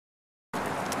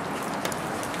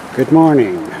Good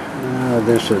morning.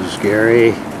 This is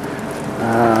Gary.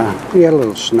 We had a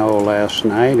little snow last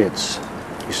night. It's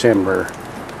December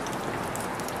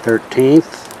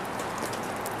 13th,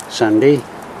 Sunday,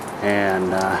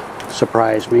 and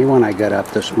surprised me when I got up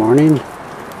this morning.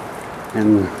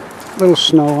 And a little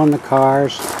snow on the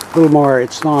cars. A little more,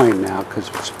 it's snowing now because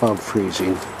it's above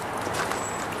freezing.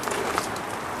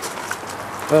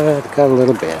 But got a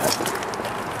little bit.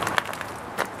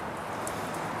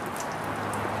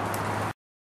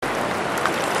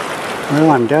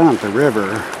 Well, I'm down at the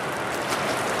river,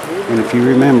 and if you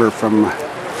remember from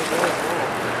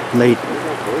late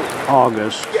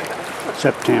August,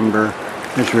 September,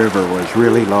 this river was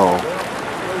really low.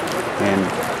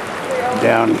 And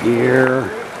down here,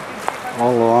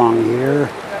 all along here,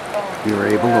 you were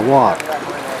able to walk.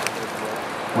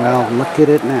 Well, look at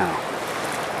it now.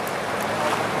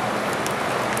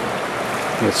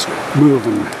 It's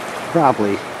moving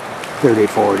probably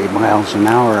 30-40 miles an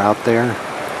hour out there.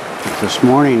 This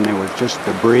morning there was just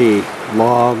debris,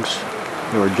 logs.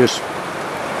 They were just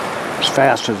as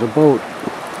fast as a boat,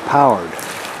 powered.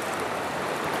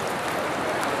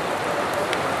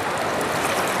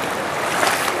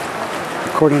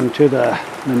 According to the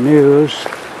news,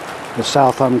 the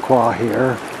South Umpqua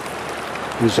here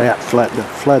is at the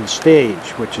flood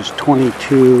stage, which is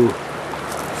 22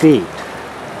 feet.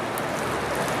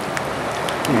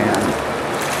 And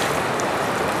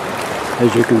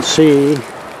as you can see,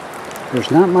 there's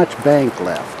not much bank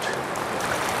left.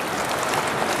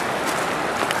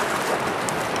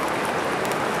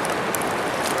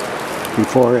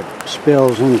 Before it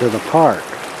spills into the park.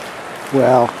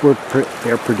 Well,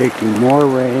 they're predicting more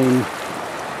rain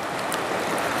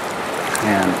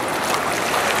and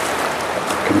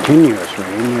continuous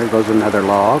rain. Here goes another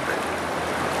log.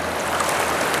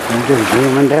 They're just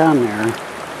zooming down there.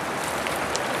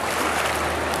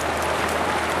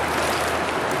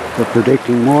 They're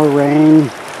predicting more rain,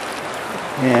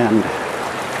 and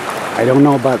I don't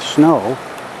know about snow.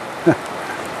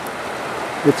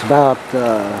 It's about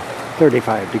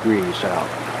 35 degrees out.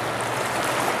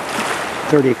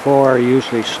 34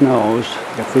 usually snows.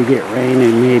 If we get rain,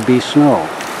 it may be snow.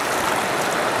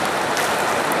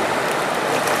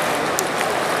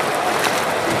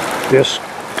 This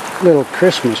little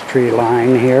Christmas tree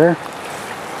line here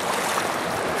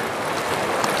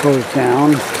goes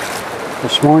down.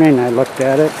 This morning I looked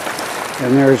at it,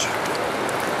 and there's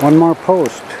one more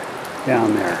post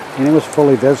down there, and it was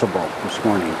fully visible this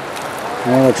morning.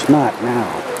 Well, it's not now.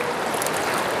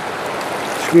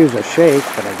 Excuse the shake,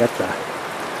 but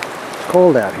it's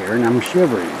cold out here and I'm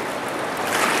shivering.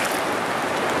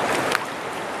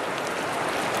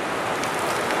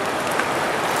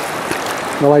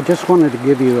 Well, I just wanted to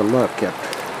give you a look at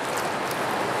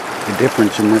the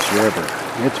difference in this river.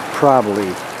 It's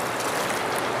probably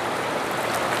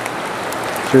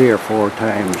 3 or 4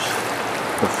 times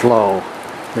the flow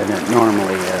than it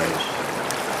normally is.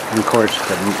 And of course,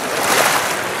 the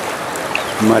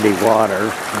muddy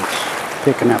water, it's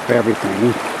picking up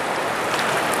everything.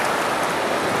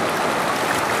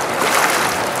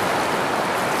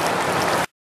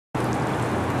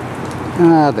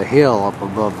 The hill up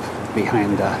above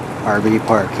behind the RV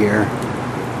park here,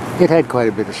 it had quite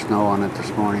a bit of snow on it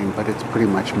this morning, but it's pretty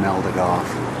much melted off.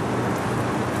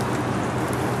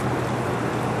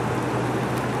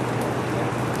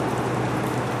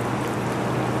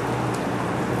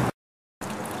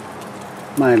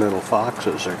 My little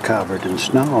foxes are covered in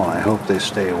snow. I hope they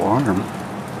stay warm.